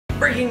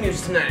Breaking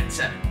news tonight at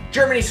 7.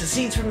 Germany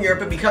secedes from Europe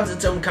and becomes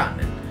its own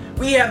continent.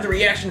 We have the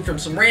reaction from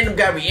some random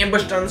guy we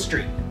ambushed on the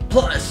street.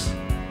 Plus,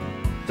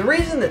 the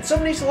reason that so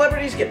many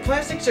celebrities get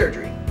plastic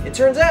surgery. It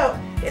turns out,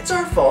 it's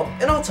our fault,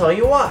 and I'll tell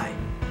you why.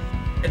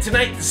 And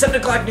tonight, the 7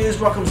 o'clock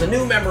news welcomes a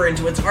new member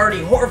into its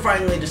already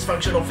horrifyingly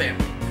dysfunctional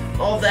family.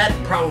 All that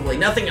and probably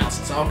nothing else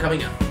is all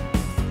coming up.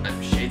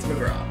 I'm Shades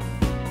McGraw.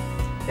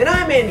 And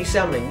I'm Andy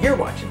Selman, and you're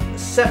watching the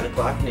 7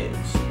 o'clock news.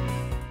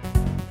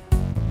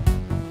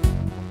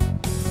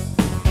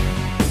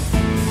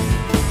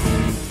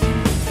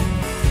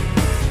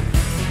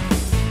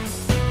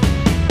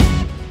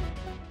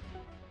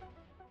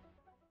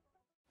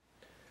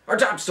 Our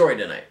top story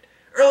tonight.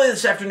 Early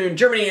this afternoon,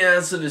 Germany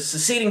announced that it is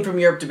seceding from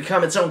Europe to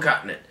become its own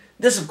continent.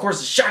 This, of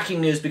course, is shocking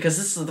news because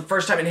this is the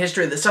first time in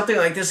history that something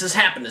like this has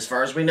happened as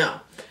far as we know.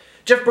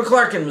 Jeff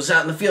McClarkin was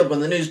out in the field when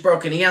the news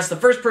broke, and he asked the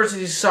first person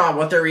he saw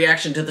what their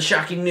reaction to the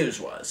shocking news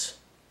was.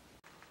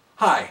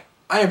 Hi,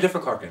 I am Jeff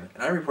McClarkin,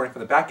 and I'm reporting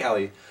from the back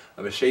alley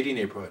of a shady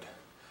neighborhood.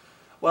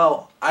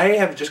 Well, I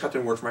have just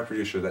gotten word from my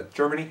producer that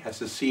Germany has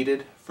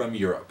seceded from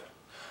Europe.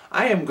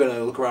 I am going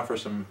to look around for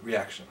some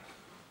reaction.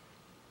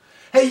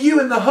 Hey, you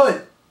in the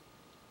hood!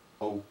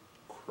 Oh,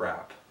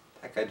 crap.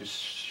 That guy just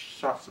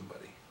shot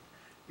somebody.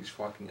 He's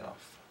walking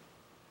off.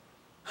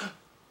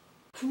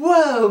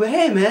 Whoa,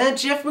 hey man,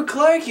 Jeff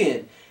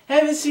McClarkin!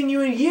 Haven't seen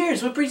you in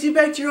years. What brings you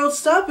back to your old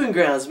stomping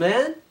grounds,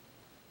 man?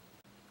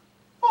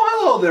 Oh,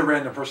 hello there,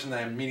 random person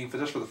that I'm meeting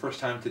just for the first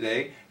time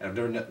today, and I've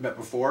never met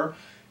before.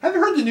 Have you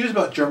heard the news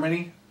about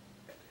Germany?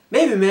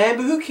 Maybe, man,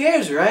 but who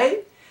cares,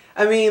 right?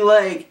 I mean,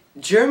 like,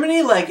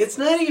 Germany, like, it's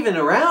not even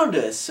around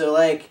us, so,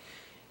 like,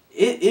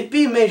 it'd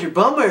be a major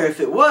bummer if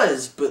it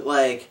was, but,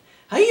 like,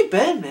 how you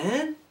been,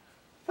 man?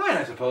 Fine,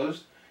 I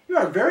suppose. You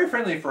are very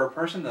friendly for a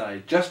person that I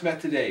just met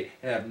today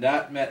and have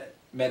not met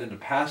in a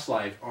past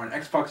life or on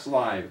Xbox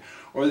Live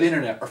or the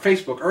internet or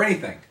Facebook or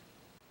anything.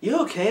 You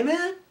okay,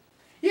 man?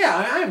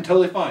 Yeah, I am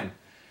totally fine.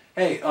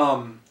 Hey,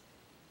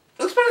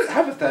 let's put it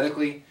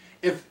hypothetically.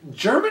 If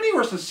Germany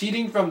were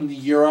seceding from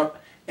Europe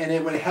and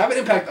it would have an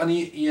impact on the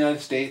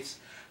United States,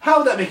 how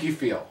would that make you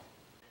feel?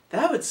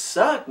 That would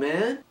suck,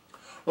 man.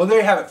 Well, there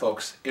you have it,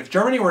 folks. If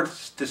Germany were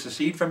to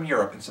secede from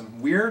Europe in some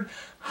weird,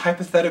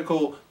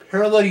 hypothetical,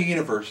 parallel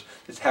universe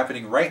that's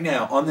happening right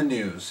now on the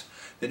news,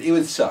 then it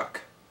would suck.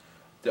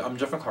 I'm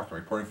Jeff McClarkin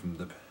reporting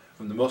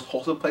from the most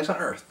wholesome place on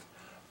earth.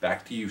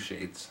 Back to you,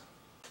 Shades.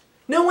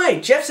 No way,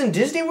 Jeff's in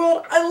Disney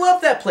World? I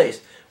love that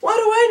place. Why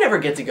do I never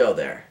get to go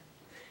there?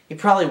 He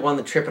probably won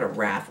the trip at a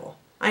raffle.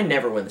 I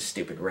never win the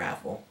stupid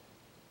raffle.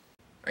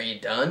 Are you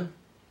done?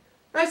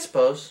 I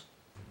suppose.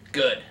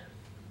 Good.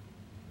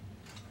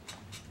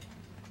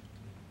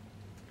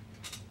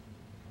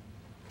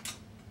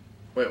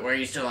 Wait, why are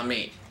you still on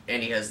me?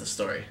 Andy has the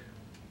story.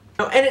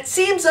 And it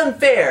seems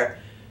unfair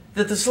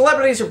that the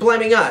celebrities are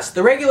blaming us,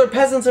 the regular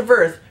peasants of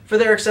Earth, for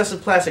their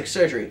excessive plastic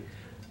surgery.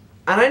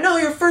 And I know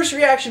your first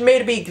reaction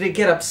may be to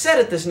get upset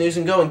at this news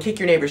and go and kick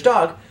your neighbor's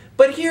dog,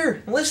 but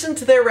here, listen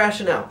to their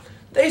rationale.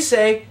 They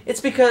say it's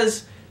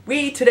because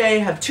we today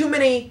have too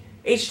many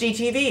HD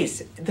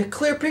TVs. The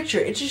clear picture,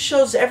 it just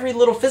shows every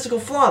little physical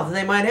flaw that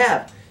they might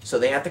have, so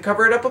they have to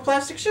cover it up with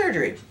plastic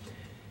surgery.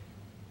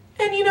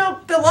 And you know,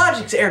 the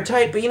logic's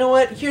airtight, but you know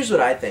what? Here's what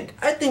I think.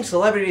 I think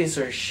celebrities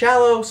are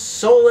shallow,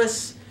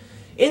 soulless,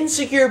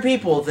 insecure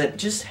people that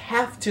just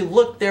have to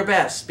look their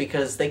best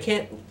because they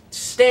can't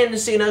stand to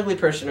see an ugly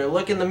person or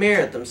look in the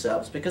mirror at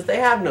themselves because they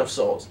have no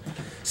souls.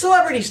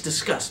 Celebrities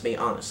disgust me,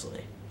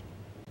 honestly.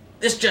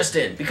 This just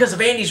in. Because of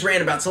Andy's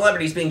rant about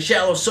celebrities being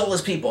shallow,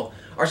 soulless people,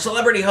 our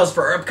celebrity host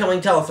for our upcoming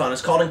telethon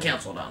has called and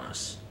canceled on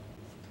us.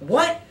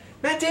 What?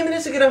 Matt Damon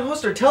isn't going to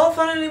host our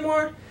telethon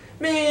anymore?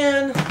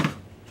 Man...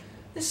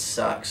 this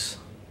sucks.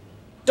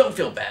 Don't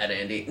feel bad,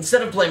 Andy.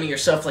 Instead of blaming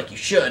yourself like you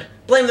should,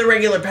 blame the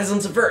regular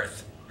peasants of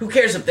Earth. Who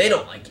cares if they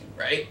don't like you,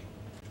 right?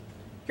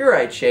 You're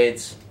right,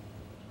 Shades.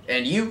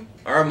 And you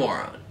are a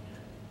moron.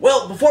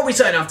 Well, before we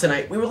sign off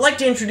tonight, we would like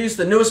to introduce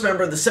the newest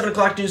member of the 7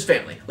 o'clock news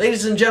family.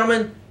 Ladies and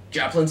gentlemen,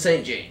 Joplin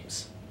St.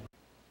 James.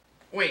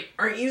 Wait,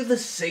 aren't you the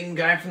same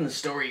guy from the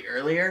story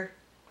earlier?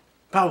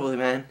 Probably,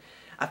 man.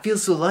 I feel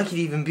so lucky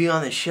to even be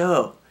on the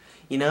show.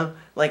 You know,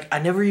 like, I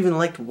never even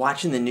liked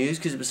watching the news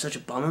because it was such a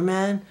bummer,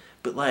 man.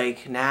 But,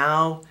 like,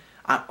 now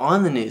I'm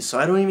on the news, so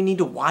I don't even need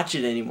to watch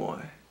it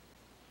anymore.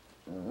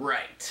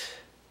 Right.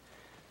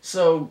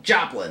 So,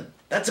 Joplin,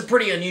 that's a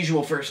pretty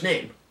unusual first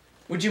name.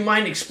 Would you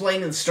mind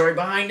explaining the story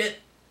behind it?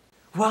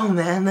 Wow,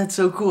 man, that's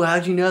so cool.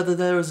 How'd you know that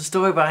there was a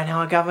story behind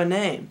how I got my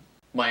name?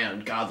 My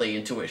ungodly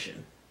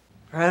intuition.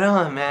 Right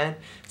on, man.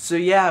 So,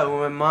 yeah, when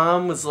my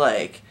mom was,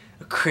 like,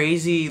 a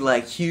crazy,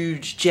 like,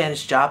 huge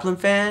Janis Joplin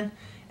fan...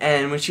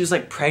 and when she was,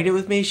 like, pregnant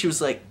with me, she was,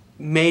 like,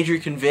 major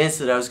convinced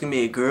that I was going to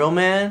be a girl,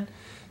 man.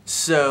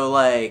 So,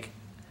 like,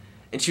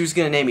 and she was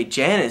going to name me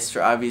Janice for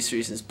obvious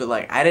reasons. But,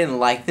 like, I didn't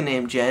like the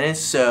name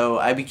Janice, so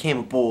I became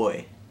a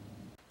boy.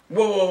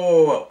 Whoa, whoa,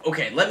 whoa, whoa.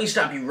 Okay, let me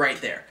stop you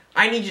right there.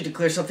 I need you to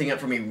clear something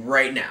up for me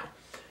right now.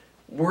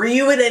 Were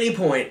you at any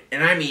point,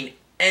 and I mean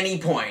any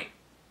point,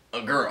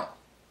 a girl?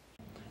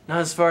 Not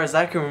as far as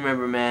I can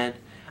remember, man.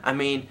 I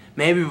mean,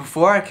 maybe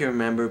before I can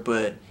remember,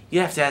 but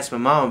you'd have to ask my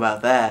mom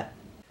about that.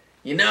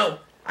 You know,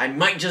 I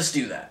might just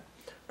do that.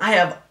 I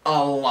have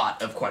a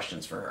lot of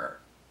questions for her.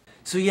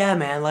 So yeah,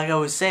 man, like I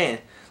was saying,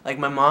 like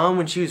my mom,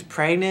 when she was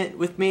pregnant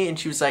with me and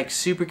she was like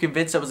super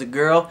convinced I was a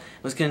girl,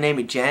 was gonna name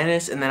me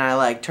Janice, and then I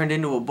like turned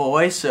into a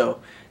boy so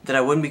that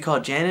I wouldn't be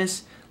called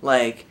Janice,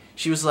 like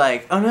she was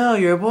like, oh no,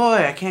 you're a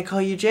boy, I can't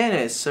call you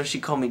Janice, so she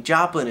called me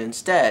Joplin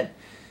instead.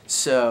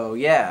 So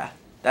yeah,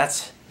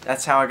 that's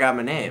how I got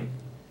my name.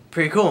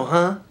 Pretty cool,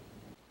 huh?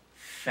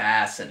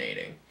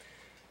 Fascinating.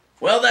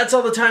 Well, that's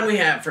all the time we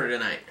have for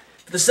tonight.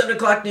 For the 7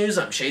 o'clock news,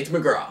 I'm Shades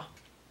McGraw.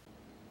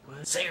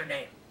 What? Say your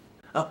name.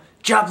 Oh,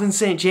 Joplin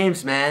St.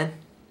 James, man.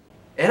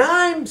 And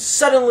I'm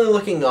suddenly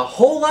looking a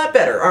whole lot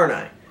better, aren't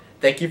I?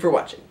 Thank you for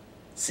watching.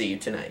 See you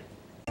tonight.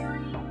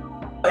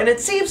 And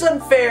it seems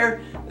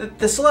unfair that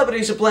the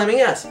celebrities are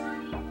blaming us.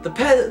 Right.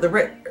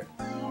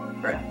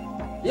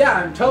 Yeah,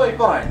 I'm totally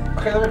fine.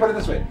 Okay, let me put it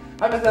this way.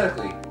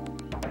 Hypothetically.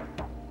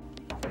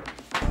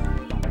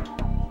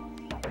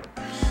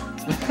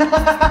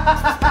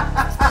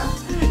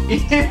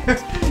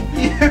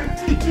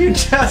 you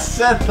just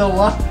said the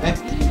line.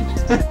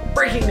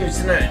 Breaking news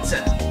tonight, it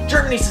said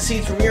Germany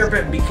secedes from Europe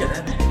and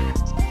because...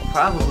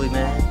 Probably,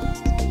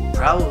 man.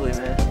 Probably,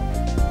 man.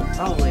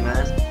 Probably,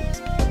 man.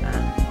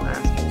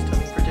 Man,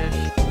 tummy for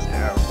dish.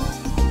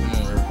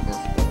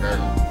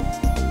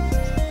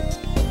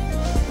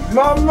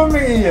 Mamma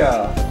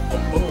mia!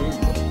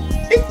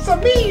 It's a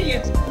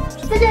me!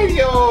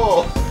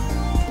 Spaghetti-o!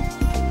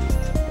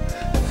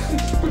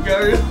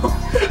 Spaghetti-o!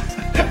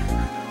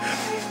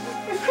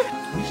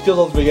 He steals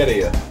all the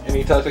spaghetti and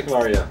he talks like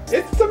Mario.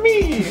 It's a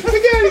me!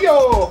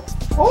 Spaghetti-o!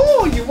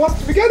 Oh, you want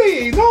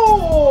spaghetti?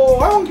 No!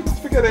 I won't get the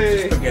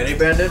spaghetti! Spaghetti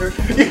bandit or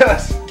something?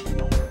 Yes!